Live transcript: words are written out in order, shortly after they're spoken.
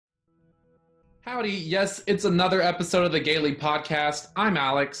Howdy, yes, it's another episode of the Gaily Podcast. I'm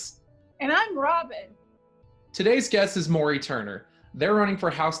Alex. And I'm Robin. Today's guest is Mauree Turner. They're running for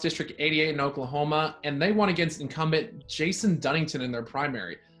House District 88 in Oklahoma, and they won against incumbent Jason Dunnington in their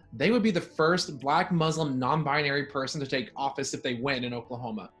primary. They would be the first Black Muslim non-binary person to take office if they win in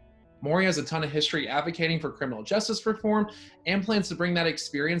Oklahoma. Mauree has a ton of history advocating for criminal justice reform and plans to bring that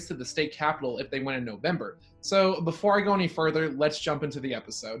experience to the state capitol if they win in November. So before I go any further, let's jump into the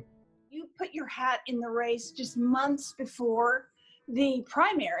episode. You put your hat in the race just months before the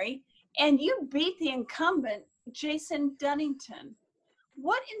primary, and you beat the incumbent, Jason Dunnington.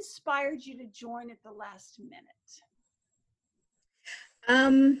 What inspired you to join at the last minute?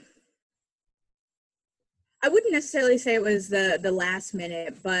 I wouldn't necessarily say it was the last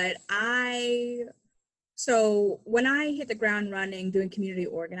minute, but so when I hit the ground running doing community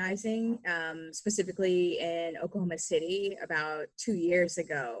organizing, specifically in Oklahoma City about 2 years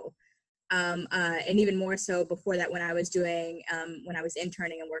ago, and even more so before that when I was doing, when I was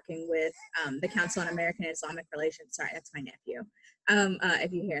interning and working with the Council on American and Islamic Relations. Sorry, that's my nephew.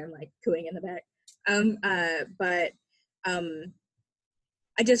 If you hear him like cooing in the back.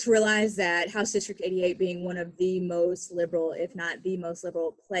 I just realized that House District 88 being one of the most liberal, if not the most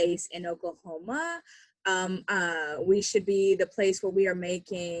liberal place in Oklahoma, we should be the place where we are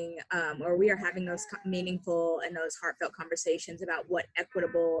making, or we are having those meaningful and those heartfelt conversations about what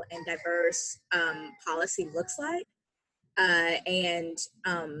equitable and diverse policy looks like.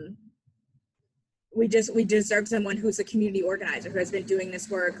 We deserve someone who's a community organizer, who has been doing this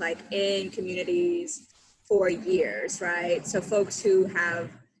work like in communities for years, right? So folks who have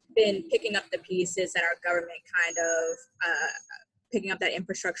been picking up the pieces that our government kind of, picking up that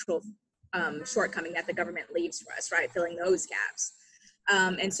infrastructural shortcoming that the government leaves for us, right? Filling those gaps.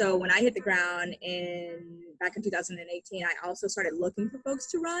 And so when I hit the ground back in 2018, I also started looking for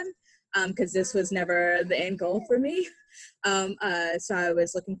folks to run because this was never the end goal for me. So I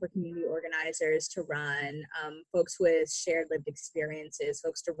was looking for community organizers to run, folks with shared lived experiences,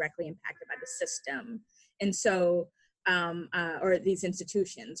 folks directly impacted by the system. And so, or these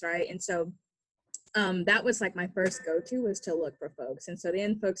institutions, right? And so that was like my first go-to, was to look for folks. And so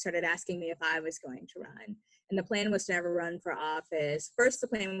then folks started asking me if I was going to run. And the plan was to never run for office. First, the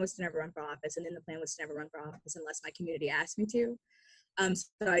plan was to never run for office. And then the plan was to never run for office unless my community asked me to.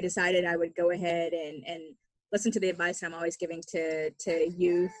 So I decided I would go ahead and listen to the advice I'm always giving to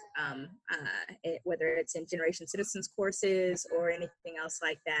youth, whether it's in Generation Citizens courses or anything else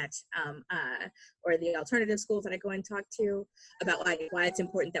like that, or the alternative schools that I go and talk to about why it's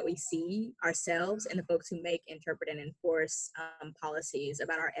important that we see ourselves and the folks who make, interpret, and enforce policies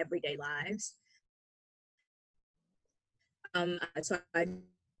about our everyday lives. So I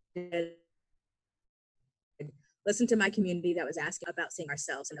did listen to my community that was asking about seeing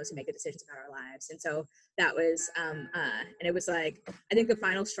ourselves and those who make the decisions about our lives. And so that was, and it was like, I think the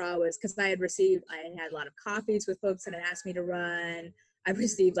final straw was because I had a lot of coffees with folks that had asked me to run. I've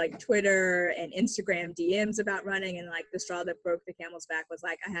received like Twitter and Instagram DMs about running, and like the straw that broke the camel's back was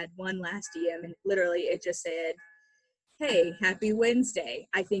like, I had one last DM and literally it just said, "Hey, happy Wednesday.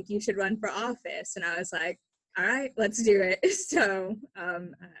 I think you should run for office." And I was like, all right, let's do it. So,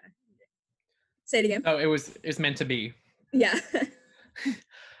 say it again. Oh, it's meant to be. Yeah.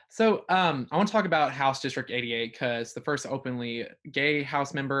 So I want to talk about House District 88 because the first openly gay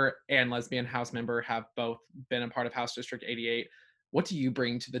House member and lesbian House member have both been a part of House District 88. What do you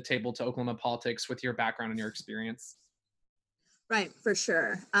bring to the table to Oklahoma politics with your background and your experience? Right, for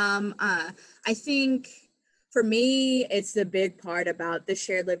sure. I think for me, it's the big part about the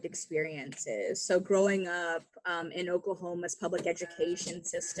shared lived experiences. So growing up in Oklahoma's public education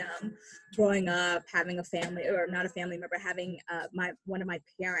system, growing up having a family, or not a family member, having one of my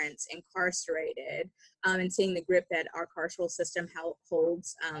parents incarcerated, and seeing the grip that our carceral system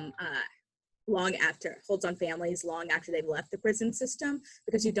holds holds on families long after they've left the prison system,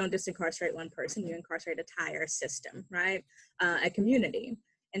 because you don't just incarcerate one person, you incarcerate an entire system, right? A community.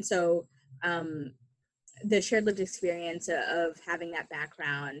 And so the shared lived experience of having that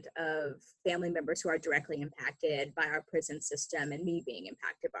background of family members who are directly impacted by our prison system, and me being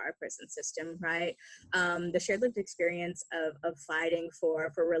impacted by our prison system, right? The shared lived experience of fighting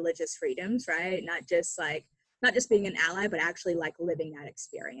for religious freedoms, right? Not just being an ally, but actually like living that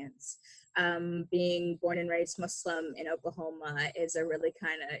experience. Being born and raised Muslim in Oklahoma is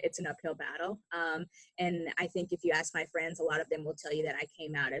it's an uphill battle. And I think if you ask my friends, a lot of them will tell you that I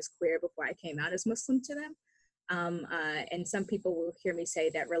came out as queer before I came out as Muslim to them. And some people will hear me say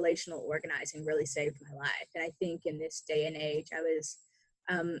that relational organizing really saved my life. And I think in this day and age,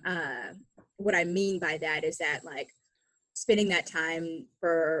 what I mean by that is that like spending that time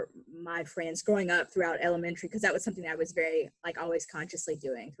for my friends growing up throughout elementary, because that was something that I was very like always consciously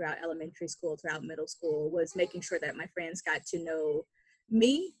doing throughout elementary school, throughout middle school, was making sure that my friends got to know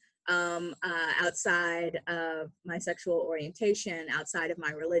me, outside of my sexual orientation, outside of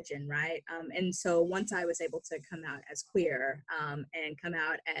my religion, right? And so once I was able to come out as queer, and come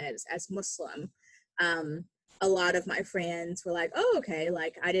out as Muslim, um, a lot of my friends were like, oh, okay,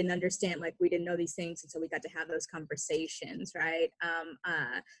 like I didn't understand, like we didn't know these things until we got to have those conversations, right?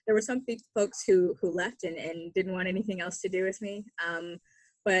 There were some folks who left and didn't want anything else to do with me.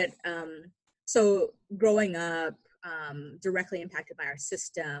 But so growing up, directly impacted by our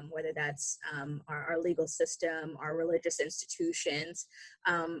system, whether that's our legal system, our religious institutions,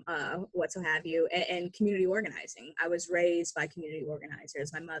 what so have you, and community organizing. I was raised by community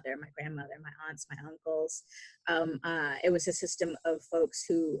organizers, my mother, my grandmother, my aunts, my uncles. It was a system of folks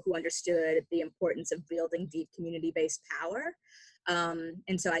who understood the importance of building deep community-based power.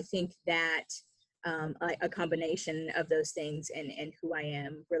 And so I think that a combination of those things and who I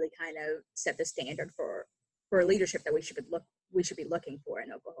am really kind of set the standard for leadership that we should be looking for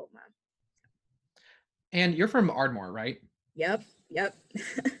in Oklahoma. And you're from Ardmore, right? Yep.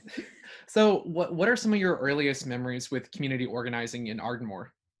 So what are some of your earliest memories with community organizing in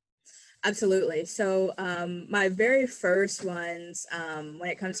Ardmore? Absolutely. So my very first ones, when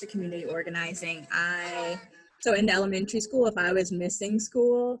it comes to community organizing, so in elementary school, if I was missing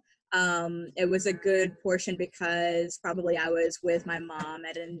school, it was a good portion because probably I was with my mom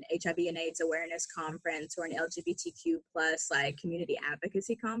at an HIV and AIDS awareness conference or an LGBTQ plus like community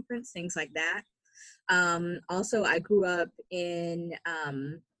advocacy conference, things like that. Also, I grew up in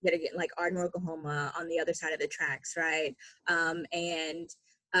yet again like Ardmore, Oklahoma, on the other side of the tracks, right? And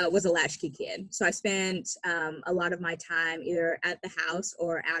was a latchkey kid. So I spent a lot of my time either at the house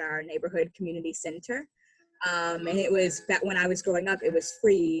or at our neighborhood community center. And it was back when I was growing up, it was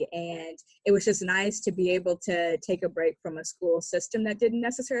free. And it was just nice to be able to take a break from a school system that didn't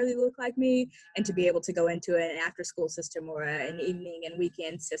necessarily look like me and to be able to go into an after school system or an evening and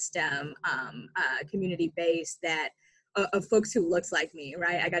weekend system, community-based that of folks who looks like me,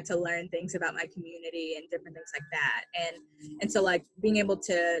 right? I got to learn things about my community and different things like that. And so like being able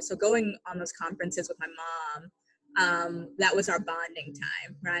to, so going on those conferences with my mom, that was our bonding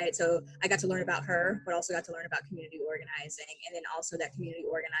time, right? So I got to learn about her, but also got to learn about community organizing, and then also that community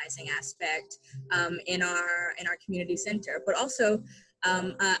organizing aspect in our community center. But also,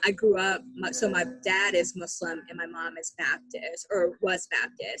 I grew up. So my dad is Muslim and my mom is Baptist, or was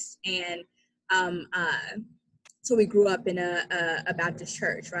Baptist, and so we grew up in a Baptist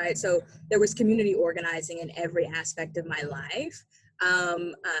church, right? So there was community organizing in every aspect of my life,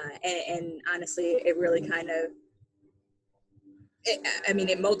 and honestly, it really kind of.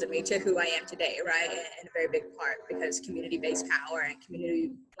 It molded me to who I am today, right? In a very big part because community-based power and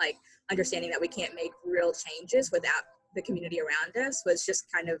community, like understanding that we can't make real changes without the community around us was just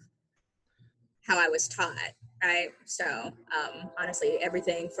kind of how I was taught, right? So honestly,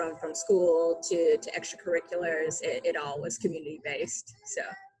 everything from school to extracurriculars, it all was community-based, so.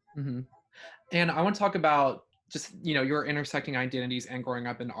 Mm-hmm. And I want to talk about just, your intersecting identities and growing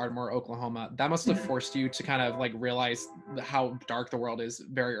up in Ardmore, Oklahoma. That must have forced you to kind of like realize how dark the world is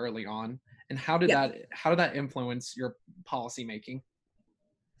very early on. And how did that influence your policy making?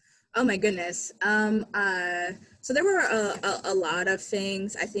 Oh my goodness. So there were a lot of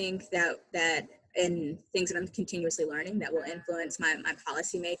things I think that and things that I'm continuously learning that will influence my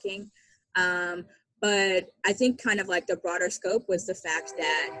policy making. But I think kind of like the broader scope was the fact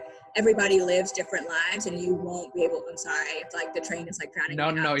that everybody lives different lives and you won't be able, I'm sorry, if like the train is like drowning me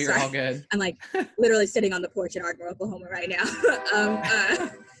out. No, you're all good. I'm like literally sitting on the porch in Ardmore, Oklahoma right now.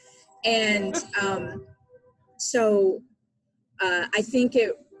 So I think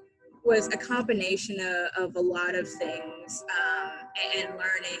it was a combination of a lot of things, and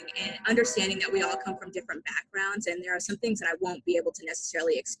learning and understanding that we all come from different backgrounds, and there are some things that I won't be able to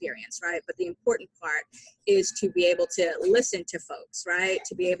necessarily experience, right? But the important part is to be able to listen to folks, right?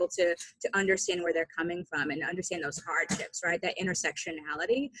 To be able to understand where they're coming from and understand those hardships, right? That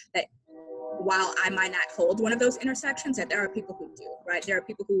intersectionality, that while I might not hold one of those intersections, that there are people who do, right? There are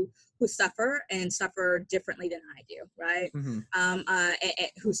people who suffer and suffer differently than I do, right? Mm-hmm.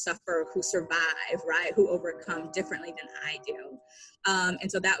 And who suffer, who survive, right? Who overcome differently than I do. And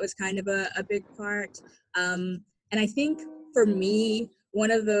so that was kind of a big part. And I think for me,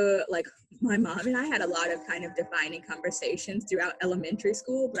 one of the, like my mom and I had a lot of kind of defining conversations throughout elementary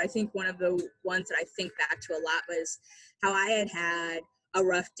school, but I think one of the ones that I think back to a lot was how I had a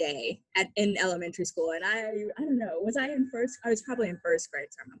rough day in elementary school, and I don't know, I was probably in first grade.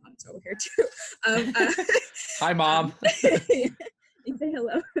 Sorry, my mom's over here too. Hi, Mom. You say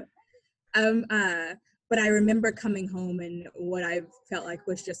hello. But I remember coming home, and what I felt like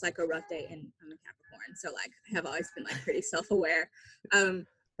was just like a rough day, and I'm a Capricorn, so like I have always been like pretty self-aware.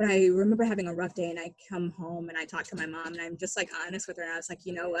 But I remember having a rough day, and I come home and I talk to my mom, and I'm just like honest with her, and I was like,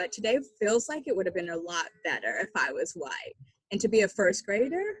 you know what, today feels like it would have been a lot better if I was white. And to be a first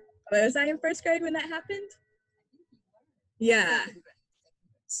grader, was I in first grade when that happened? Yeah.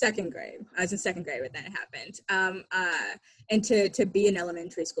 Second grade. I was in second grade when that happened. And to be in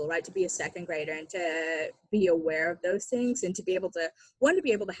elementary school, right? To be a second grader and to be aware of those things, and to be able to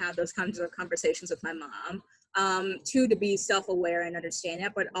have those kinds of conversations with my mom. Two, to be self-aware and understand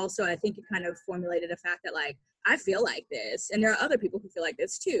that, but also I think it kind of formulated a fact that like, I feel like this, and there are other people who feel like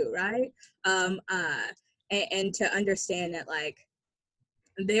this too, right? And to understand that like,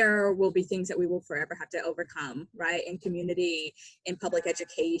 there will be things that we will forever have to overcome, right? In community, in public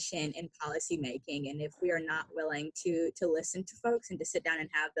education, in policy making. And if we are not willing to listen to folks and to sit down and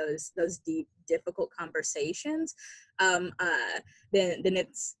have those deep, difficult conversations, then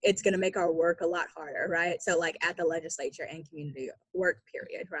it's going to make our work a lot harder, right? So like at the legislature and community work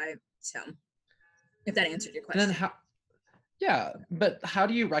period, right? So if that answered your question. And then yeah, but how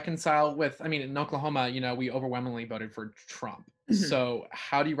do you reconcile with, I mean, in Oklahoma, we overwhelmingly voted for Trump. Mm-hmm. So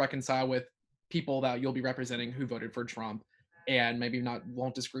how do you reconcile with people that you'll be representing who voted for Trump and maybe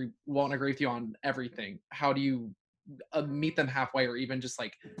won't agree with you on everything? How do you meet them halfway, or even just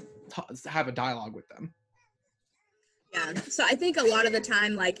like have a dialogue with them? Yeah, so I think a lot of the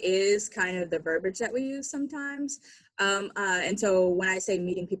time like is kind of the verbiage that we use sometimes. And so when I say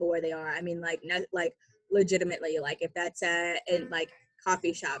meeting people where they are, I mean like legitimately, like if that's in like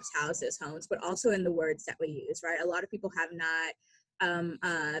coffee shops, houses, homes, but also in the words that we use, right? A lot of people have not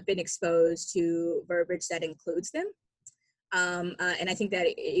been exposed to verbiage that includes them. And I think that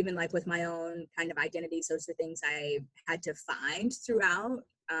even like with my own kind of identities, those are things I had to find throughout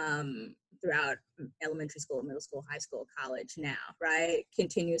elementary school, middle school, high school, college now, right?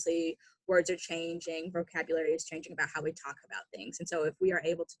 Continuously, words are changing, vocabulary is changing about how we talk about things. And so if we are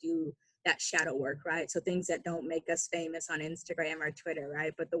able to do that shadow work, right? So things that don't make us famous on Instagram or Twitter,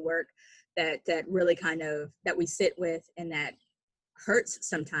 right? But the work that really kind of, that we sit with and that hurts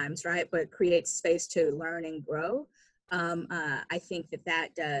sometimes, right? But creates space to learn and grow. I think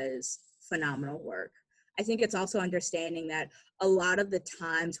that does phenomenal work. I think it's also understanding that a lot of the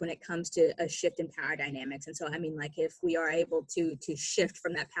times when it comes to a shift in power dynamics, and so I mean, like if we are able to shift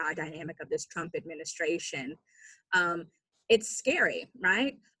from that power dynamic of this Trump administration, it's scary,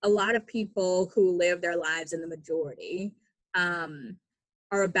 right? A lot of people who live their lives in the majority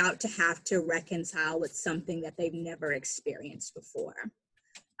are about to have to reconcile with something that they've never experienced before.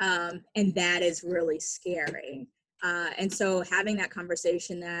 And that is really scary. And so having that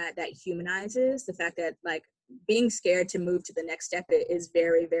conversation that humanizes the fact that like being scared to move to the next step is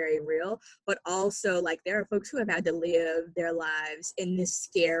very, very real, but also like there are folks who have had to live their lives in this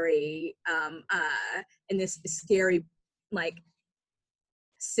scary like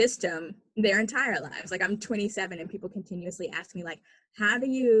system their entire lives. Like I'm 27 and people continuously ask me like, how do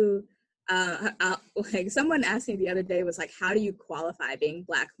you like someone asked me the other day was like, how do you qualify being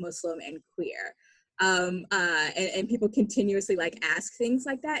Black, Muslim, and queer? And people continuously like ask things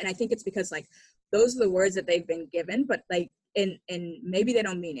like that. And I think it's because like those are the words that they've been given, but like and maybe they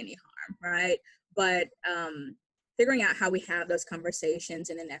don't mean any harm, right? But figuring out how we have those conversations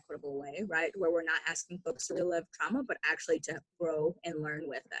in an equitable way, right? Where we're not asking folks to relive trauma, but actually to grow and learn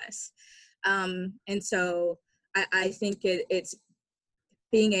with us. And so I think it's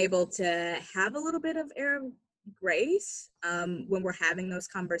being able to have a little bit of air of grace when we're having those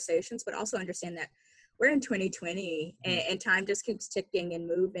conversations, but also understand that we're in 2020 and time just keeps ticking and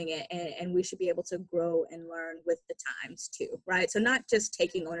moving, and we should be able to grow and learn with the times too, right? So not just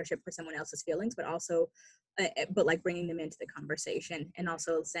taking ownership for someone else's feelings, but also, but like bringing them into the conversation and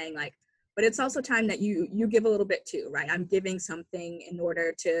also saying like, but it's also time that you give a little bit too, right? I'm giving something in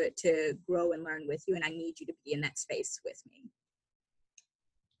order to grow and learn with you, and I need you to be in that space with me.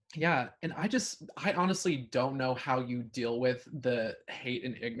 Yeah, and I honestly don't know how you deal with the hate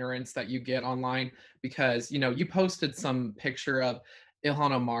and ignorance that you get online, because you posted some picture of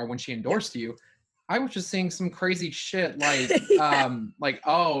Ilhan Omar when she endorsed you. I was just seeing some crazy shit like like,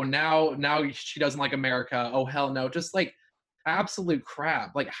 oh, now she doesn't like America, oh hell no, just like absolute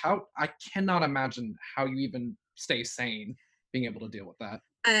crap. Like how, I cannot imagine how you even stay sane being able to deal with that.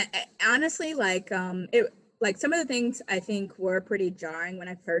 Honestly, like like some of the things I think were pretty jarring when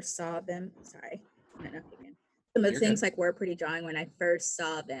I first saw them. Sorry, I don't know if you can. some of the You're things good. like were pretty jarring when I first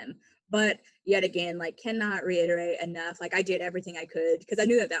saw them. But yet again, like cannot reiterate enough. Like I did everything I could because I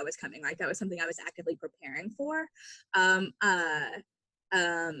knew that that was coming. Right, that was something I was actively preparing for. Um, uh,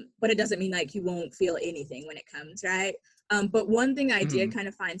 but it doesn't mean like you won't feel anything when it comes, right? But one thing I did Mhm. kind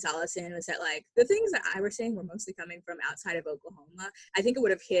of find solace in was that like the things that I was saying were mostly coming from outside of Oklahoma. I think it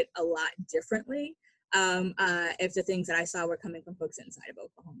would have hit a lot differently if the things that I saw were coming from folks inside of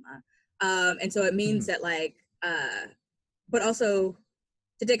Oklahoma. And so it means Mhm. that like, but also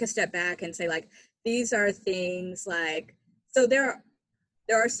to take a step back and say like, these are things like, so there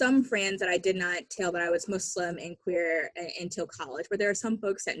are some friends that I did not tell that I was Muslim and queer until college, but there are some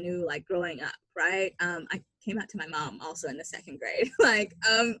folks that knew like growing up, right? I came out to my mom also in the second grade,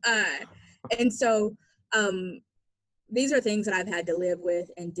 and so um, these are things that I've had to live with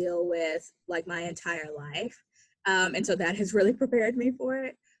and deal with like my entire life. And so that has really prepared me for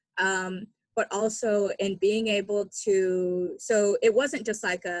it. But also in being able to, so it wasn't just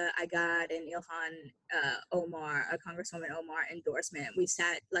like I got an Ilhan Omar, a Congresswoman Omar endorsement. We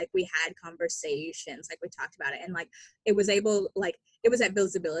sat, like we had conversations, like we talked about it. And like, it was able, like, it was that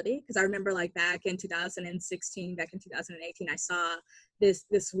visibility. Cause I remember like back in 2016, back in 2018, I saw this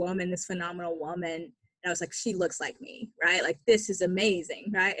woman, this phenomenal woman, and I was like, she looks like me, right? Like, this is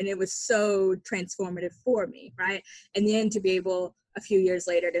amazing, right? And it was so transformative for me, right? And then to be able a few years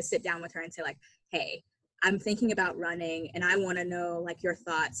later to sit down with her and say like, hey, I'm thinking about running and I want to know like your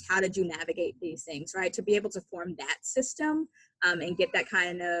thoughts. How did you navigate these things, right? To be able to form that system and get that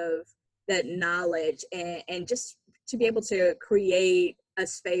kind of that knowledge and just to be able to create a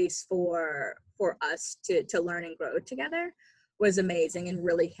space for us to learn and grow together was amazing and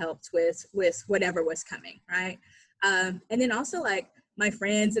really helped with whatever was coming, right? And then also like my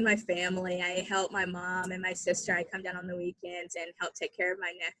friends and my family, I help my mom and my sister. I come down on the weekends and help take care of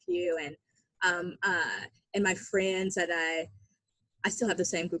my nephew um, uh, and my friends that I still have the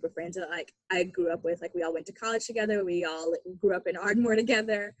same group of friends that like I grew up with. Like we all went to college together. We all grew up in Ardmore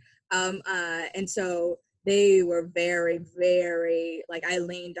together. And so they were very, very, like I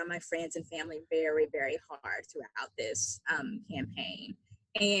leaned on my friends and family very, very hard throughout this campaign.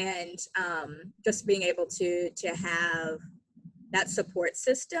 And just being able to have that support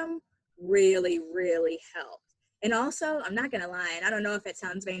system really, really helped. And also, I'm not gonna lie, and I don't know if it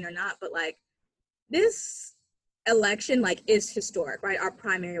sounds vain or not, but like this election like is historic, right? Our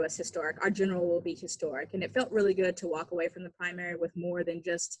primary was historic, our general will be historic, and it felt really good to walk away from the primary with more than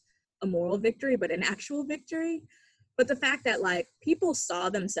just a moral victory but an actual victory. But the fact that like people saw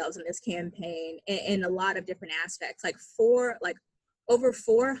themselves in this campaign in a lot of different aspects, like over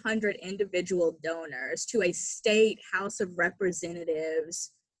 400 individual donors to a state House of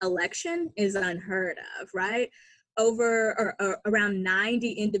Representatives election is unheard of, right? Over or around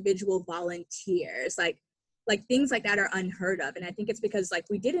 90 individual volunteers, like things like that are unheard of. And I think it's because like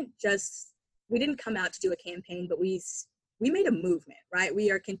we didn't come out to do a campaign, but we made a movement, right?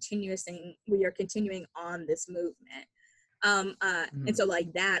 We are continuing on this movement. And Mhm. so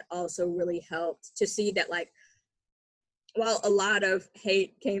like that also really helped to see that like while a lot of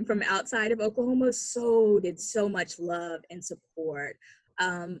hate came from outside of Oklahoma, so did so much love and support.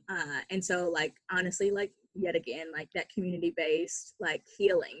 And so like honestly, like yet again, like that community-based like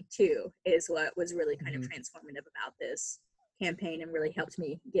healing too is what was really kind of Mhm. transformative about this campaign and really helped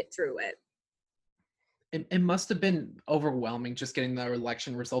me get through it. It must have been overwhelming just getting the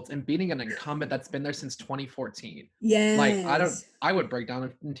election results and beating an incumbent that's been there since 2014. Like, Yes. I would break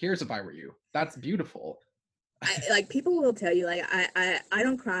down in tears if I were you. That's beautiful. Like people will tell you like I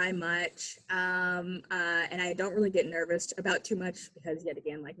don't cry much and I don't really get nervous about too much because yet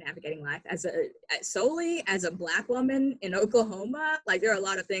again like navigating life as a solely as a Black woman in Oklahoma, like there are a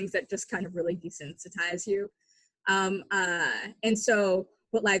lot of things that just kind of really desensitize you. And so,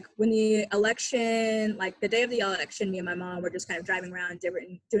 but like when the election, like the day of the election, me and my mom were just kind of driving around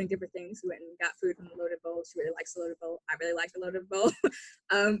doing different things. We went and got food from the Loaded Bowl. She really likes the Loaded Bowl. I really like the Loaded Bowl.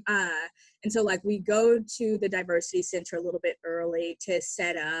 um, uh, and so like we go to the diversity center a little bit early to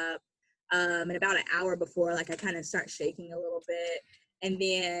set up. And about an hour before, like I kind of start shaking a little bit. And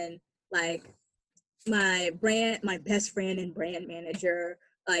then like my best friend and brand manager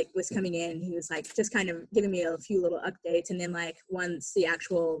like was coming in and he was like just kind of giving me a few little updates. And then like once the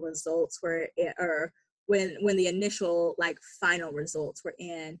actual results were or when the initial like final results were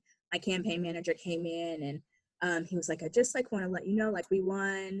in, my campaign manager came in and he was like, I just like want to let you know like we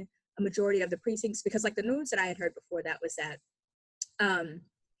won a majority of the precincts, because like the news that I had heard before that um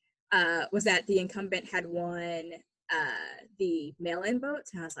was that the incumbent had won the mail-in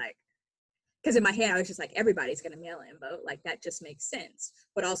votes. And I was like, because in my head I was just like, everybody's going to mail in vote, like that just makes sense,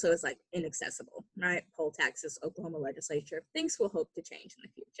 but also it's like inaccessible, right? Poll taxes, Oklahoma legislature, things we'll hope to change in the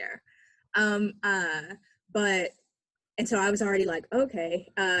future. But and so I was already like,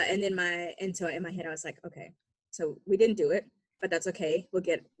 okay, and so in my head I was like, okay, so we didn't do it, but that's okay,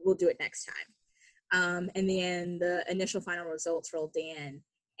 we'll do it next time. And then the initial final results rolled in,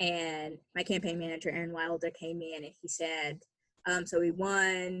 and my campaign manager Aaron Wilder came in and he said, so we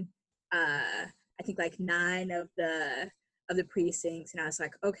won I think like 9 of the precincts, and I was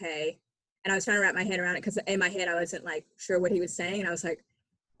like, okay. And I was trying to wrap my head around it because in my head I wasn't like sure what he was saying, and I was like,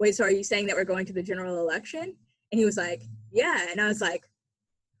 wait, so are you saying that we're going to the general election? And he was like, yeah. And I was like,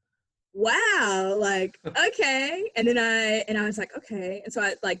 wow, like, okay. And I was like, okay. And so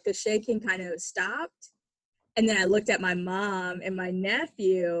I like the shaking kind of stopped, and then I looked at my mom and my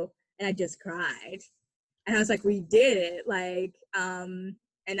nephew and I just cried, and I was like, we did it, like,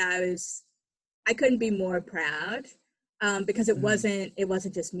 and I couldn't be more proud, because it wasn't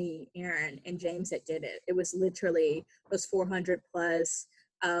just me, Aaron, and James that did it. It was literally those 400 plus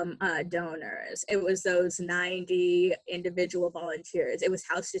donors. It was those 90 individual volunteers. It was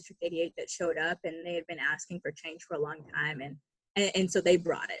House District 88 that showed up, and they had been asking for change for a long time, and so they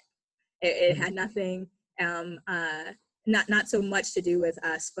brought it. It had nothing, not so much to do with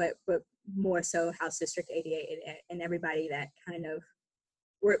us, but more so House District 88 and everybody that kind of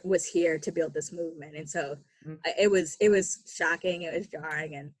was here to build this movement. And so it was shocking, it was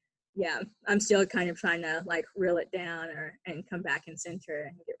jarring, and yeah, I'm still kind of trying to like reel it down and come back and center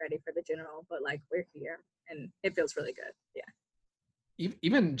and get ready for the general, but like we're here and it feels really good. Yeah.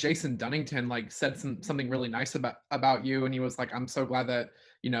 Even Jason Dunnington like said something really nice about you, and he was like, I'm so glad that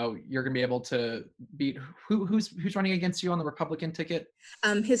you're gonna be able to beat who's running against you on the Republican ticket.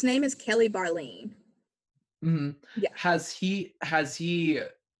 His name is Kelly Barleen. Mm-hmm. Yeah. Has he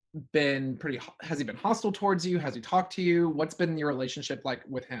been hostile towards you? Has he talked to you? What's been your relationship like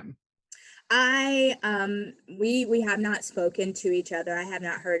with him? We have not spoken to each other. I have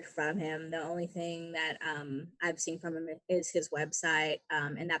not heard from him. The only thing that I've seen from him is his website,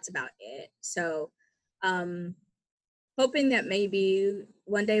 and that's about it. So hoping that maybe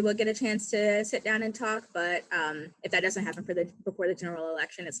one day we'll get a chance to sit down and talk, but if that doesn't happen before the general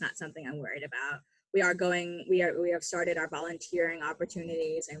election, it's not something I'm worried about. We have started our volunteering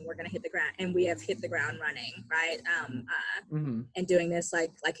opportunities, and we're going to hit the ground, and we have hit the ground running, right? And doing this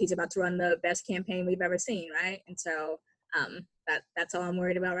like he's about to run the best campaign we've ever seen, right? And so that's all I'm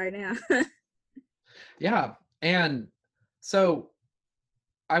worried about right now. Yeah. And so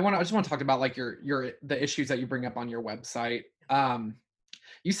I just want to talk about like the issues that you bring up on your website.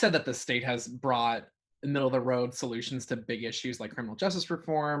 You said that the state has brought middle of the road solutions to big issues like criminal justice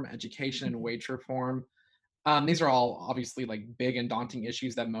reform, education, and wage reform. These are all obviously like big and daunting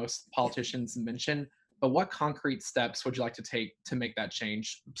issues that most politicians mention, but what concrete steps would you like to take to make that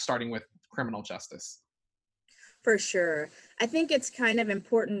change, starting with criminal justice? For sure. I think it's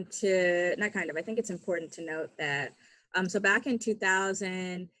important to note that, so back in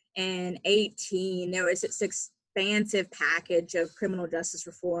 2018, there was this expansive package of criminal justice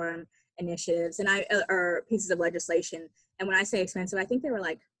reform initiatives or pieces of legislation. And when I say expensive, I think there were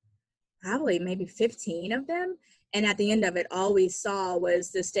like probably maybe 15 of them. And at the end of it, all we saw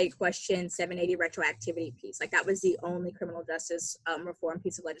was the state question 780 retroactivity piece. Like that was the only criminal justice reform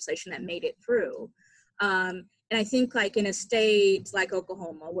piece of legislation that made it through. And I think like in a state like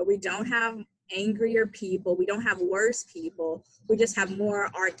Oklahoma, where we don't have angrier people, we don't have worse people, we just have more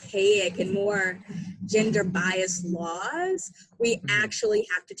archaic and more gender biased laws, we actually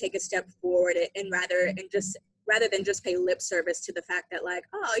have to take a step forward and rather than just pay lip service to the fact that like,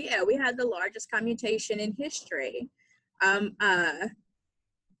 oh yeah, we had the largest commutation in history.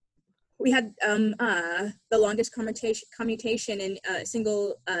 We had the longest commutation in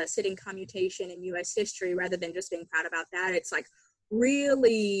single sitting commutation in U.S. history. Rather than just being proud about that, it's like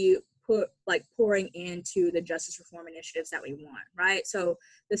really pouring into the justice reform initiatives that we want, right? So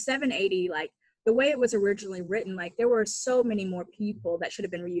the 780, like the way it was originally written, like there were so many more people that should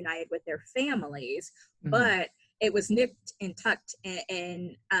have been reunited with their families, but it was nipped and tucked,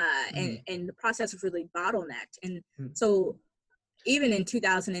 and the process was really bottlenecked. And so even in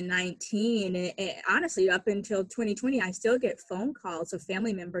 2019, honestly, up until 2020, I still get phone calls of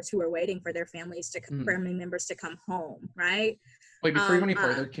family members who are waiting for their family members to come home, right? Wait, before you go any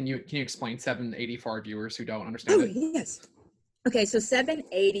further, can you explain 780 for our viewers who don't understand it? Yes. Okay, so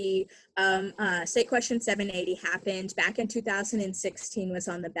 780, state question 780 happened back in 2016, was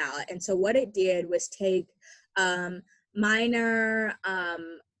on the ballot. And so what it did was take minor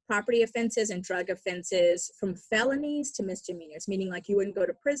property offenses and drug offenses from felonies to misdemeanors, meaning like you wouldn't go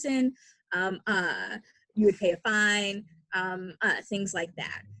to prison, you would pay a fine, things like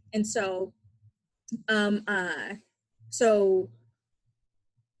that. And so, so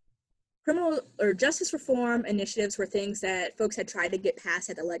criminal or justice reform initiatives were things that folks had tried to get passed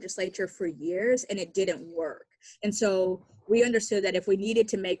at the legislature for years, and it didn't work. And so we understood that if we needed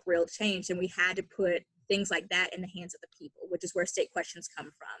to make real change, then we had to put things like that in the hands of the people, which is where state questions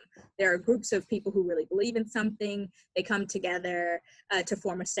come from. There are groups of people who really believe in something. They come together to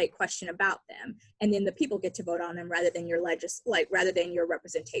form a state question about them, and then the people get to vote on them rather than your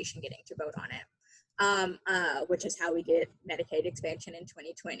representation getting to vote on it. Which is how we get Medicaid expansion in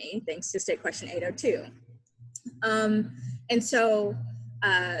 2020, thanks to State Question 802. And so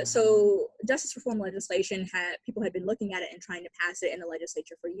justice reform legislation people had been looking at it and trying to pass it in the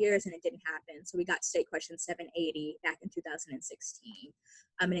legislature for years, and it didn't happen. So we got State Question 780 back in 2016,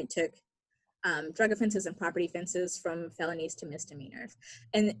 and it took drug offenses and property offenses from felonies to misdemeanors.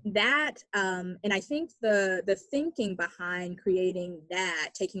 And that, and I think the thinking behind creating that,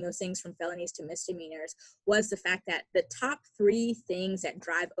 taking those things from felonies to misdemeanors, was the fact that the top 3 things that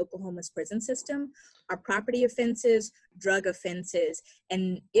drive Oklahoma's prison system are property offenses, drug offenses,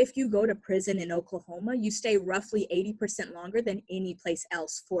 and if you go to prison in Oklahoma, you stay roughly 80% longer than any place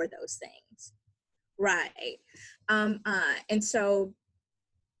else for those things. Right. And so,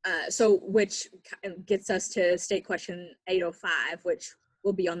 which gets us to State Question 805, which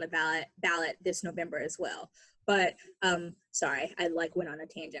will be on the ballot this November as well. But sorry, I went on a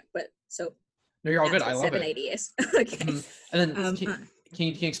tangent. But so no, you're all good. I love 780 it. Is okay. Mm-hmm. And then can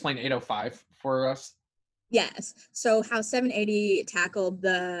you explain 805 for us? Yes. So how 780 tackled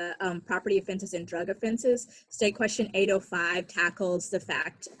the property offenses and drug offenses, State Question 805 tackles the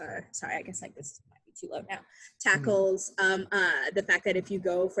fact, or sorry, I guess this might be too low now, tackles the fact that if you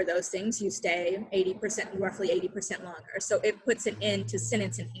go for those things, you stay roughly 80% longer. So it puts an end to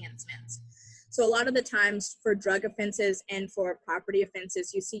sentence enhancements. So a lot of the times for drug offenses and for property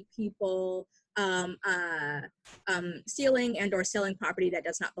offenses, you see people stealing and or selling property that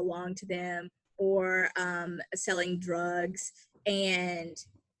does not belong to them, or selling drugs. And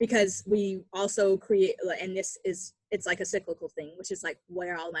because we also create, and it's like a cyclical thing, which is like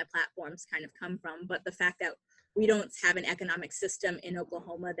where all my platforms kind of come from, but the fact that we don't have an economic system in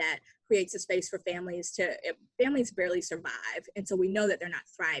Oklahoma that creates a space for families barely survive. And so we know that they're not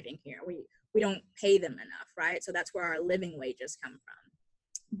thriving here. We don't pay them enough, right? So that's where our living wages come from.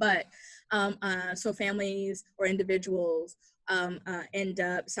 But so families or individuals end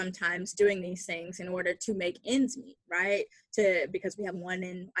up sometimes doing these things in order to make ends meet, right? Because we have 1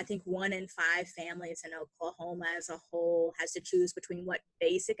 in 5 families in Oklahoma as a whole has to choose between what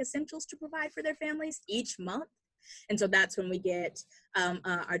basic essentials to provide for their families each month. And so that's when we get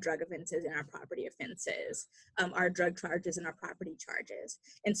our drug offenses and our property offenses, our drug charges and our property charges.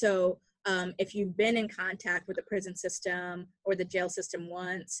 And so if you've been in contact with the prison system or the jail system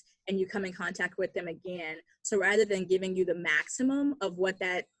once and you come in contact with them again, so rather than giving you the maximum of what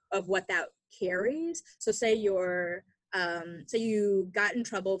that carries, so say you got in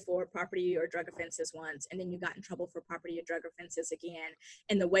trouble for property or drug offenses once, and then you got in trouble for property or drug offenses again,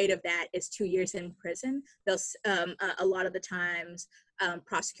 and the weight of that is 2 years in prison, they'll a lot of the times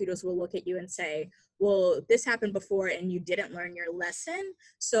prosecutors will look at you and say, well, this happened before and you didn't learn your lesson,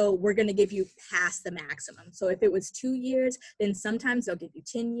 so we're going to give you past the maximum. So if it was 2 years, then sometimes they'll give you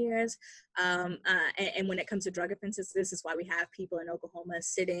 10 years. And when it comes to drug offenses, this is why we have people in Oklahoma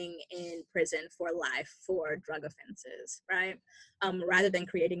sitting in prison for life for drug offenses, right? Rather than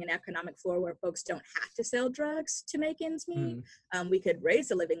creating an economic floor where folks don't have to sell drugs to make ends meet, we could raise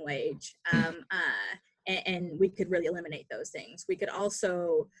the living wage and we could really eliminate those things. We could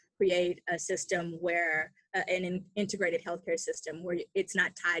also create a system where an integrated healthcare system where it's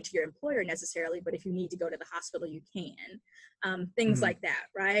not tied to your employer necessarily, but if you need to go to the hospital, you can. Things like that,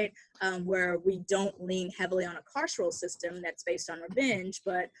 right? Where we don't lean heavily on a carceral system that's based on revenge,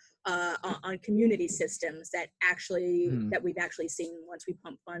 but on community systems that we've actually seen once we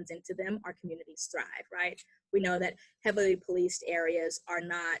pump funds into them, our communities thrive, right? We know that heavily policed areas are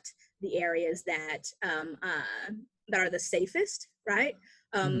not the areas that are the safest, right?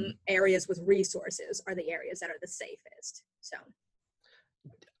 Areas with resources are the areas that are the safest. So,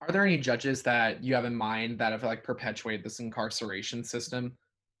 are there any judges that you have in mind that have perpetuated this incarceration system?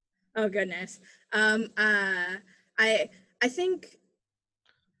 Oh goodness, I think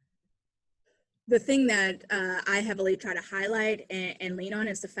the thing that I heavily try to highlight and lean on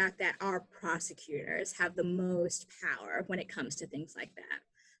is the fact that our prosecutors have the most power when it comes to things like that.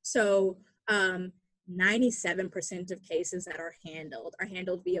 So 97% of cases that are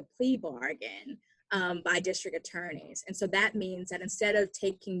handled via plea bargain by district attorneys. And so that means that instead of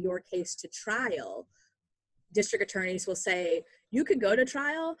taking your case to trial, district attorneys will say, you could go to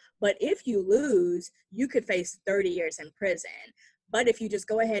trial, but if you lose, you could face 30 years in prison. But if you just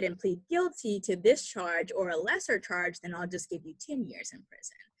go ahead and plead guilty to this charge or a lesser charge, then I'll just give you 10 years in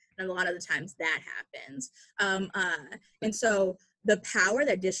prison. And a lot of the times that happens. And so the power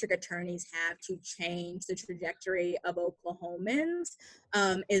that district attorneys have to change the trajectory of Oklahomans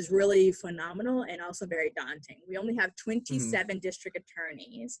is really phenomenal and also very daunting. We only have 27 district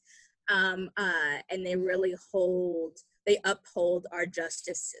attorneys, and they really uphold our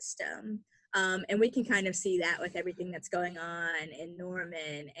justice system. And we can kind of see that with everything that's going on in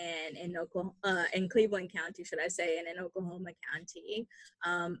Norman and in in Cleveland County, should I say, and in Oklahoma County.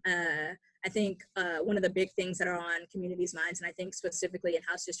 I think one of the big things that are on communities' minds, and I think specifically in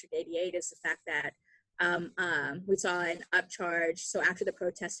House District 88, is the fact that we saw an upcharge. So after the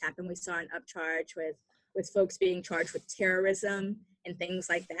protest happened, we saw an upcharge with folks being charged with terrorism and things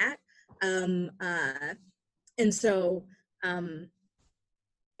like that. And so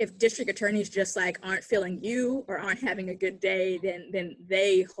if district attorneys just like aren't feeling you or aren't having a good day, then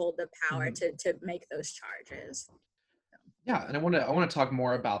they hold the power to make those charges. Yeah, and I want to talk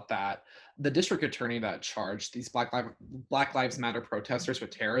more about that. The district attorney that charged these Black Lives Matter protesters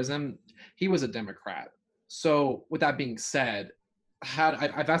with terrorism, he was a Democrat. So with that being said,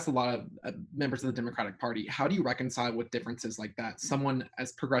 I've asked a lot of members of the Democratic Party, how do you reconcile with differences like that? Someone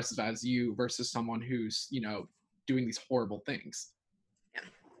as progressive as you versus someone who's, doing these horrible things. Yeah.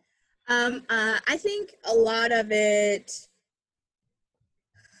 I think a lot of it,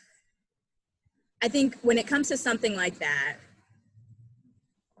 I think when it comes to something like that,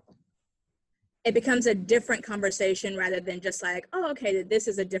 it becomes a different conversation rather than just like, oh, okay, this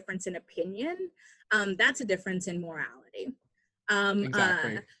is a difference in opinion. That's a difference in morality.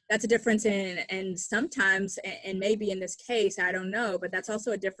 Exactly. That's a difference and sometimes, and maybe in this case, I don't know, but that's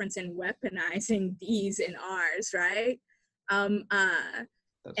also a difference in weaponizing D's and R's, right?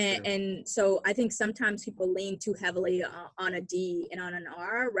 And so I think sometimes people lean too heavily on a D and on an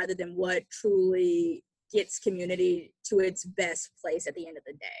R rather than what truly gets community to its best place at the end of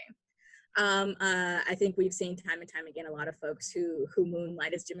the day. I think we've seen time and time again a lot of folks who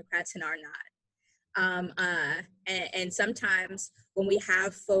moonlight as Democrats and are not. And sometimes when we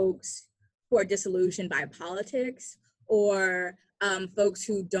have folks who are disillusioned by politics or folks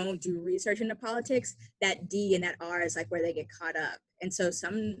who don't do research into politics, that D and that R is like where they get caught up. And so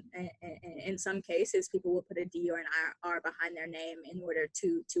in some cases, people will put a D or an R behind their name in order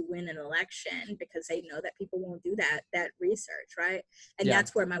to win an election because they know that people won't do that research, right? And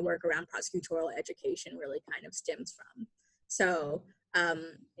that's where my work around prosecutorial education really kind of stems from. So, I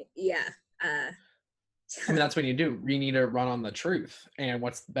mean, that's what you do. You need to run on the truth and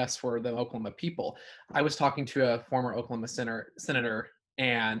what's best for the Oklahoma people. I was talking to a former Oklahoma senator,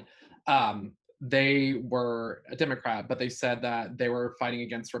 and they were a Democrat, but they said that they were fighting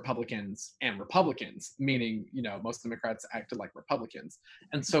against Republicans, meaning, most Democrats acted like Republicans.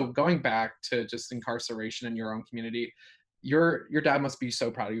 And so going back to just incarceration in your own community, your dad must be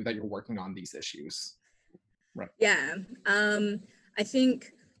so proud of you that you're working on these issues. Right. Yeah. I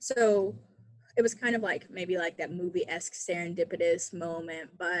think so. It was kind of like maybe like that movie-esque serendipitous moment.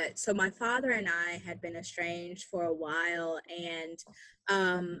 But so my father and I had been estranged for a while, and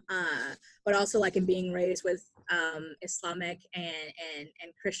but also like in being raised with Islamic and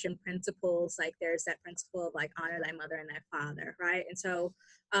Christian principles, like there's that principle of like honor thy mother and thy father, right? And so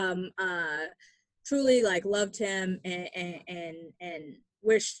truly like loved him and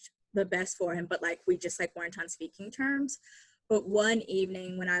wished the best for him, but like we just like weren't on speaking terms. But one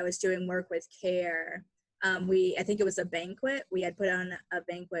evening when I was doing work with CARE, I think it was a banquet. We had put on a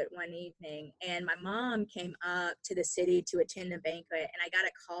banquet one evening, and my mom came up to the city to attend the banquet, and I got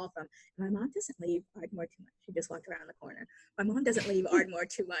a call from, my mom doesn't leave Ardmore too much. She just walked around the corner. My mom doesn't leave Ardmore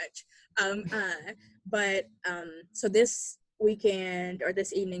too much. So this weekend or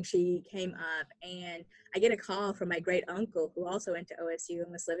this evening, she came up, and I get a call from my great uncle who also went to OSU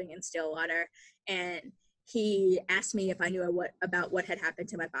and was living in Stillwater, and he asked me if I knew about what had happened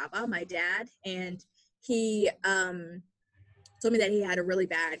to my baba, my dad, and he told me that he had a really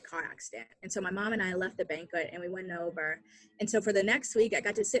bad car accident. And so my mom and I left the banquet and we went over. And so for the next week, I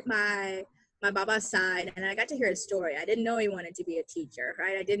got to sit by my baba's side and I got to hear his story. I didn't know he wanted to be a teacher,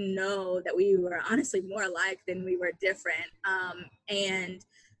 right? I didn't know that we were honestly more alike than we were different.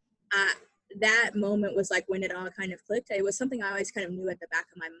 That moment was like when it all kind of clicked. It was something I always kind of knew at the back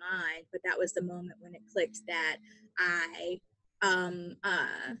of my mind, but that was the moment when it clicked that I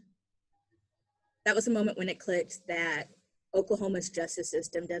that was the moment when it clicked that Oklahoma's justice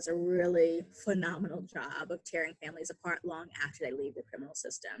system does a really phenomenal job of tearing families apart long after they leave the criminal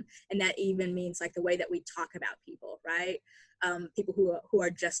system. And that even means like the way that we talk about people, right? People who are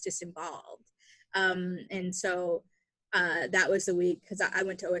justice involved. And so that was the week, because I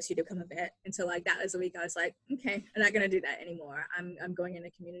went to OSU to become a vet. And so like that was the week I was like, okay, I'm not going to do that anymore. I'm going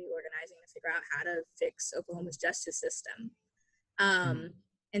into community organizing to figure out how to fix Oklahoma's justice system.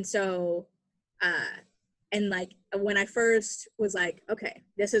 And so, and like when I first was like, okay,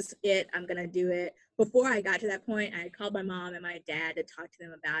 this is it, I'm gonna do it. Before I got to that point, I had called my mom and my dad to talk to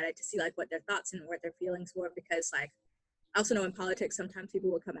them about it, to see like what their thoughts and what their feelings were, because like I also know in politics sometimes people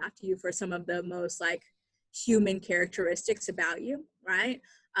will come after you for some of the most like human characteristics about you, right?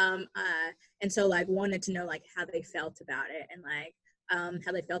 And so like wanted to know like how they felt about it, and like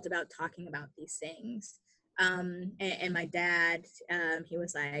how they felt about talking about these things. And my dad,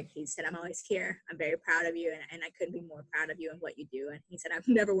 he said, I'm always here. I'm very proud of you. And I couldn't be more proud of you and what you do. And he said, I'm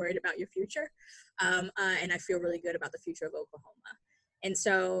never worried about your future. And I feel really good about the future of Oklahoma. And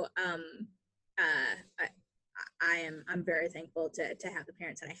so I'm very thankful to have the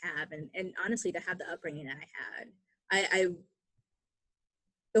parents that I have, and honestly, to have the upbringing that I had.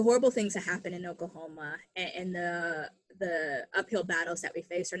 The horrible things that happen in Oklahoma and the uphill battles that we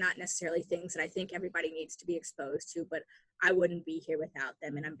face are not necessarily things that I think everybody needs to be exposed to, but I wouldn't be here without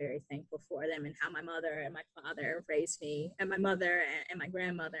them. And I'm very thankful for them, and how my mother and my father raised me, and my mother and my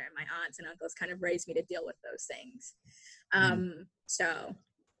grandmother and my aunts and uncles kind of raised me to deal with those things.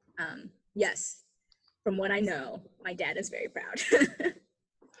 Yes, from what I know, my dad is very proud.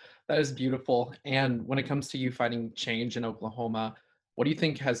 That is beautiful. And when it comes to you fighting change in Oklahoma, what do you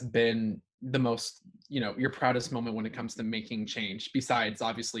think has been the most, your proudest moment when it comes to making change, besides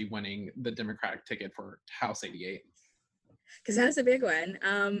obviously winning the Democratic ticket for House 88? Because that was a big one.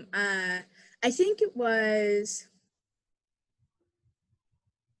 I think it was,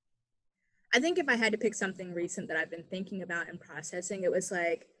 I think if I had to pick something recent that I've been thinking about and processing, it was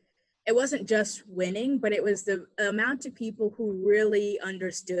like, it wasn't just winning, but it was the amount of people who really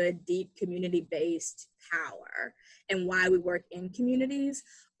understood deep community-based power and why we work in communities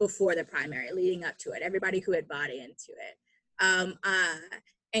before the primary, leading up to it, everybody who had bought into it.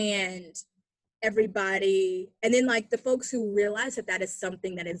 And everybody, and then like the folks who realize that that is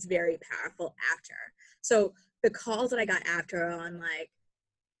something that is very powerful after. So the calls that I got after on like,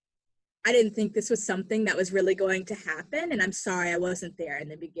 I didn't think this was something that was really going to happen, and I'm sorry I wasn't there in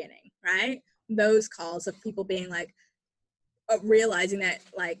the beginning, right? Those calls of people being like, realizing that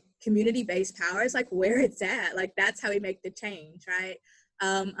like community-based power is like where it's at, like that's how we make the change, right?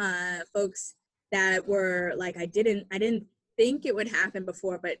 Folks that were like, I didn't think it would happen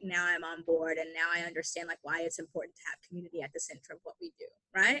before, but now I'm on board, and now I understand like why it's important to have community at the center of what we do,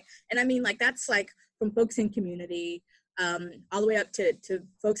 right? And I mean, like that's like from folks in community all the way up to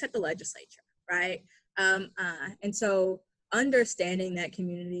folks at the legislature, right? And so understanding that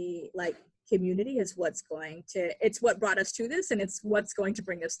community is what's going to, it's what brought us to this, and it's what's going to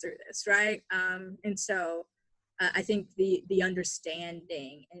bring us through this, right? And so I think the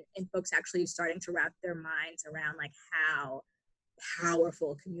understanding and folks actually starting to wrap their minds around like how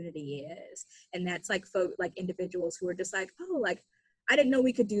powerful community is, and that's like like individuals who are just like, oh, like I didn't know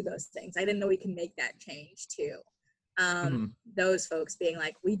we could do those things, I didn't know we can make that change too. Those folks being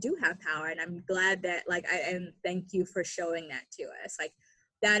like, we do have power, and I'm glad that like and thank you for showing that to us. Like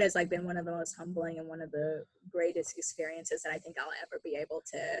that has like been one of the most humbling and one of the greatest experiences that I think I'll ever be able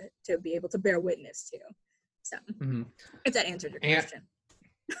to be able to bear witness to. So if that answered your question.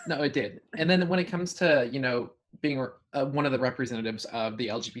 No, it did. And then when it comes to, being one of the representatives of the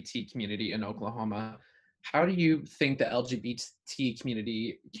LGBT community in Oklahoma, how do you think the LGBT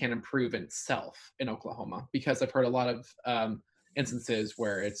community can improve itself in Oklahoma? Because I've heard a lot of instances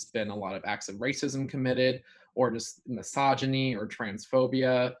where it's been a lot of acts of racism committed, or just misogyny or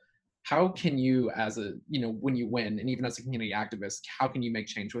transphobia. How can you, as a, when you win, and even as a community activist, how can you make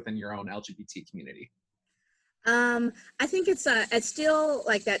change within your own LGBT community? I think it's still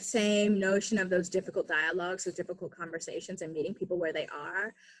like that same notion of those difficult dialogues, those difficult conversations, and meeting people where they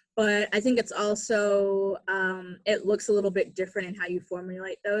are. But I think it's also, it looks a little bit different in how you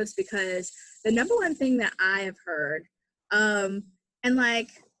formulate those, because the number one thing that I have heard, and like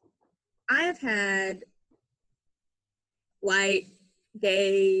I have had white,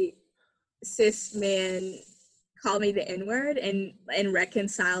 gay, cis men call me the N-word and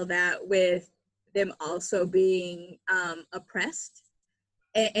reconcile that with them also being oppressed.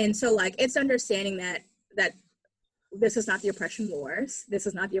 And so like it's understanding that this is not the oppression wars, this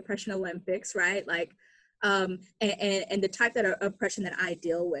is not the oppression Olympics, right? Like And the type of oppression that I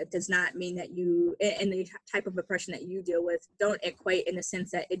deal with does not mean that you, and the type of oppression that you deal with don't equate in the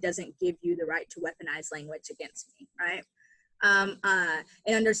sense that it doesn't give you the right to weaponize language against me, right?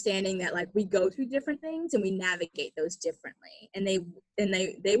 And understanding that like we go through different things and we navigate those differently, and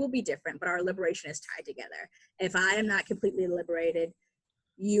they will be different, but our liberation is tied together. If I am not completely liberated,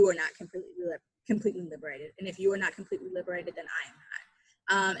 you are not completely liberated, and if you are not completely liberated, then I am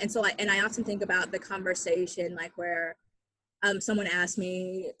not. And so I often think about the conversation like where someone asked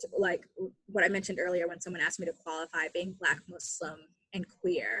me to, like what I mentioned earlier, when someone asked me to qualify being Black, Muslim, and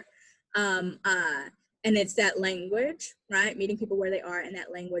queer. And it's that language, right? Meeting people where they are in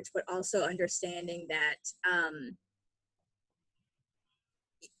that language, but also understanding that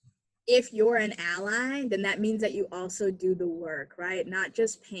if you're an ally, then that means that you also do the work, right? Not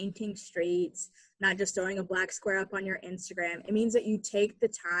just painting streets, not just throwing a black square up on your Instagram. It means that you take the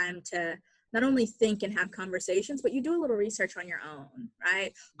time to not only think and have conversations, but you do a little research on your own,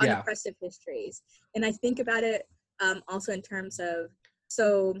 right? On oppressive histories. And I think about it also in terms of,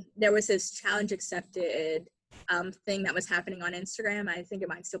 so there was this challenge accepted thing that was happening on Instagram. I think it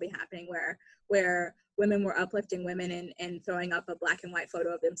might still be happening where women were uplifting women and throwing up a black and white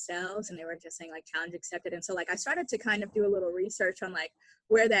photo of themselves, and they were just saying like challenge accepted. And so like I started to kind of do a little research on like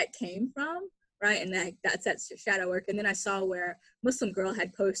where that came from, right? And that's that shadow work. And then I saw where Muslim Girl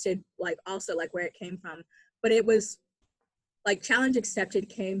had posted like also like where it came from, but it was like challenge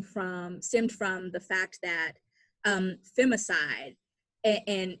accepted stemmed from the fact that femicide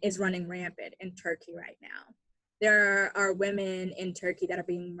and is running rampant in Turkey right now. There are women in Turkey that are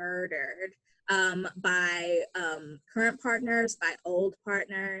being murdered by current partners, by old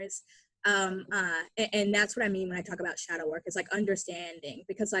partners. And that's what I mean when I talk about shadow work, is like understanding,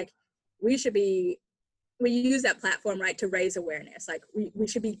 because like we use that platform, right, to raise awareness. Like we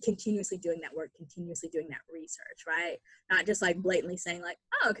should be continuously doing that work, continuously doing that research, right? Not just like blatantly saying like,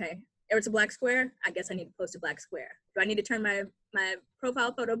 oh, okay, it's a black square, I guess I need to post a black square. Do I need to turn my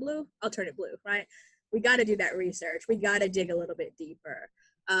profile photo blue? I'll turn it blue, right? We got to do that research. We got to dig a little bit deeper.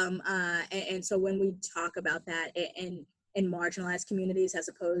 And so when we talk about that in marginalized communities as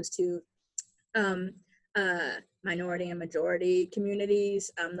opposed to minority and majority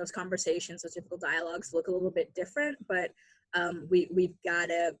communities, those conversations, those difficult dialogues look a little bit different, but we've got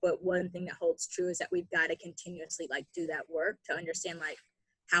to, but one thing that holds true is that we've got to continuously like do that work to understand like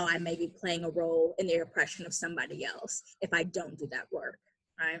how I may be playing a role in the oppression of somebody else if I don't do that work,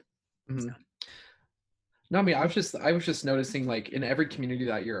 right? Mm-hmm. So. No, I mean, I was just noticing like in every community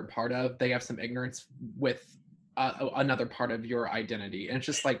that you're a part of, they have some ignorance with another part of your identity, and it's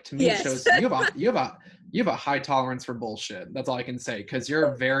just like, to me, Yes. It shows you have a high tolerance for bullshit. That's all I can say, because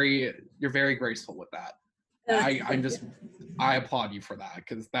you're very graceful with that. I applaud you for that,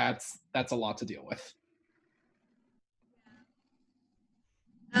 because that's a lot to deal with.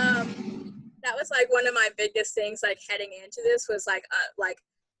 That was like one of my biggest things like heading into this was like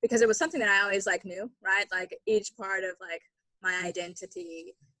because it was something that I always like knew, right? Like each part of like my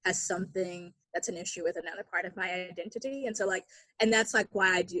identity has something that's an issue with another part of my identity. And so like, and that's like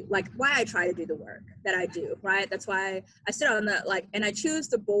why I try to do the work that I do, right? That's why I sit on the like, and I choose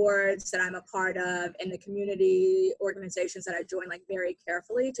the boards that I'm a part of and the community organizations that I join like very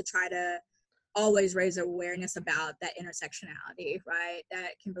carefully to try to always raise awareness about that intersectionality, right?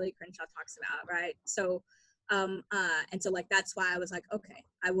 That Kimberly Crenshaw talks about, right? So and so like that's why I was like, okay,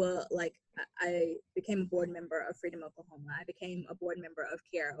 I became a board member of Freedom Oklahoma. I became a board member of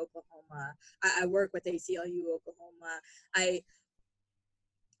CARE Oklahoma. I work with ACLU Oklahoma.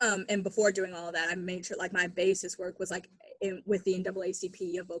 And before doing all of that, I made sure like my basis work was like with the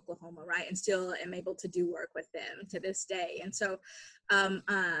NAACP of Oklahoma, right? And still am able to do work with them to this day. And so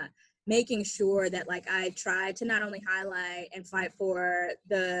making sure that like I try to not only highlight and fight for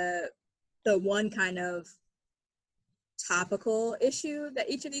the one kind of topical issue that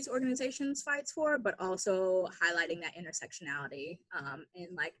each of these organizations fights for, but also highlighting that intersectionality.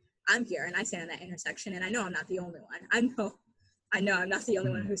 And like, I'm here and I stand in that intersection, and I know I'm not the only one. I know I'm not the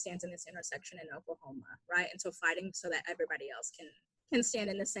only one who stands in this intersection in Oklahoma, right? And so fighting so that everybody else can stand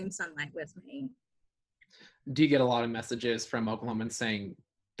in the same sunlight with me. Do you get a lot of messages from Oklahomans saying,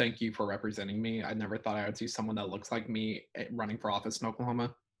 thank you for representing me? I never thought I would see someone that looks like me running for office in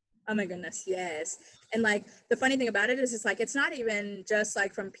Oklahoma. Oh my goodness, yes. And like the funny thing about it is it's like it's not even just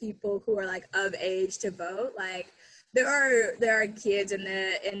like from people who are like of age to vote. Like there are kids in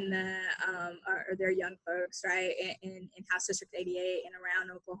the or they're young folks, right, in House District 88 and around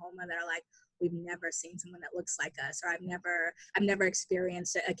Oklahoma that are like, we've never seen someone that looks like us, or I've never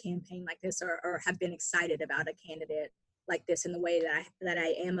experienced a campaign like this, or have been excited about a candidate like this in the way that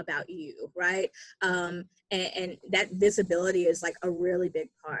I am about you, right? And that visibility is like a really big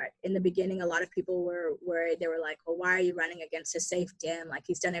part. In the beginning, a lot of people were they were like, well, why are you running against a safe dim? Like,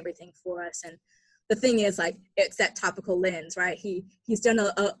 he's done everything for us. And the thing is, like, it's that topical lens, right? He's done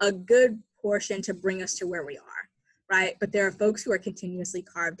a good portion to bring us to where we are, right? But there are folks who are continuously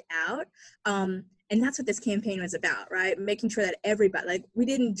carved out. And that's what this campaign was about, right? Making sure that everybody, like, we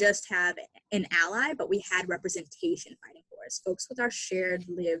didn't just have an ally, but we had representation fighting for us, folks with our shared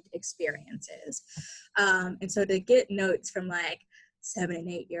lived experiences. And so to get notes from like 7 and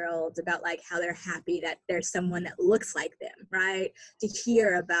 8 year olds about like how they're happy that there's someone that looks like them, right? To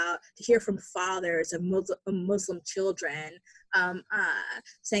hear from fathers of Muslim children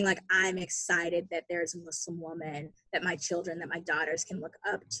saying like, I'm excited that there's a Muslim woman that my children, that my daughters can look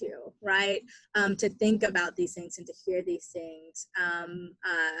up to, right? To think about these things and to hear these things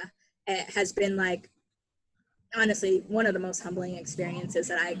it has been like, honestly, one of the most humbling experiences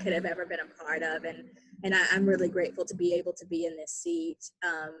that I could have ever been a part of. And I'm really grateful to be able to be in this seat.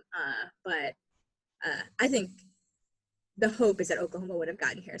 But I think the hope is that Oklahoma would have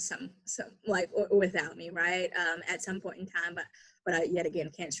gotten here some like without me, right? At some point in time, but I yet again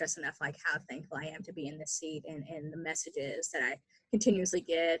can't stress enough like how thankful I am to be in this seat and the messages that I continuously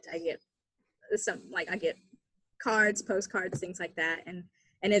get. I get I get cards, postcards, things like that, and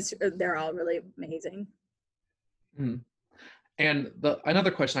they're all really amazing. Mm. And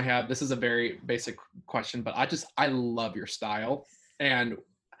another question I have, this is a very basic question, but I love your style. And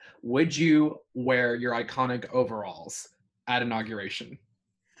would you wear your iconic overalls at inauguration?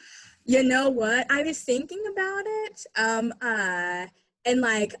 You know what? I was thinking about it. And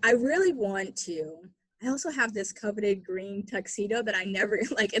like, I really want to. I also have this coveted green tuxedo that I never,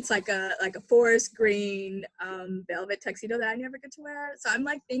 like, it's like a forest green velvet tuxedo that I never get to wear. So I'm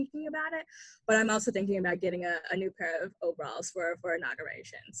like thinking about it, but I'm also thinking about getting a new pair of overalls for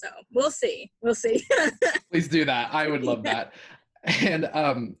inauguration. So we'll see. Please do that. I would love that. And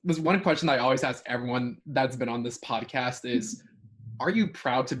there's one question that I always ask everyone that's been on this podcast is, are you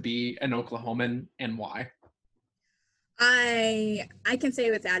proud to be an Oklahoman, and why? I can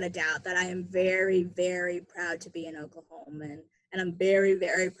say without a doubt that I am very, very proud to be an Oklahoman, and I'm very,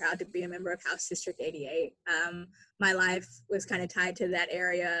 very proud to be a member of House District 88. My life was kind of tied to that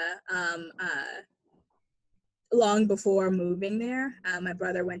area long before moving there. My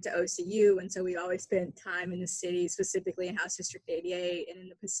brother went to OCU, and so we always spent time in the city, specifically in House District 88 and in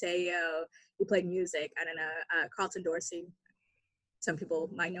the Paseo. We played music. I don't know, Carlton Dorsey. Some people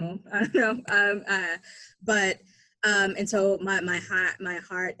might know him. I don't know. And so my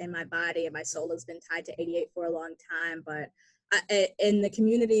heart and my body and my soul has been tied to 88 for a long time. But in the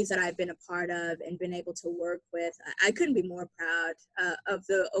communities that I've been a part of and been able to work with, I couldn't be more proud of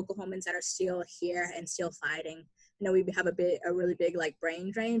the Oklahomans that are still here and still fighting. I know we have a really big like brain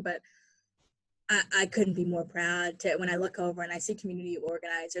drain, but I couldn't be more proud to when I look over and I see community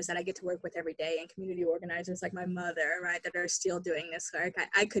organizers that I get to work with every day, and community organizers like my mother, right, that are still doing this work.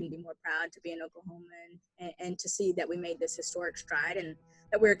 I couldn't be more proud to be an Oklahoman and to see that we made this historic stride and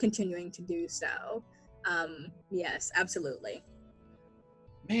that we're continuing to do so. Yes, absolutely.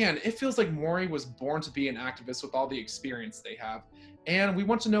 Man, it feels like Mauree was born to be an activist with all the experience they have. And we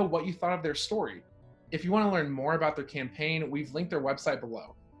want to know what you thought of their story. If you want to learn more about their campaign, we've linked their website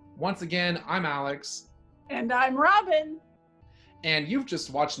below. Once again, I'm Alex. And I'm Robin. And you've just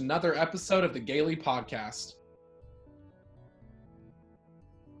watched another episode of the Gaily Podcast.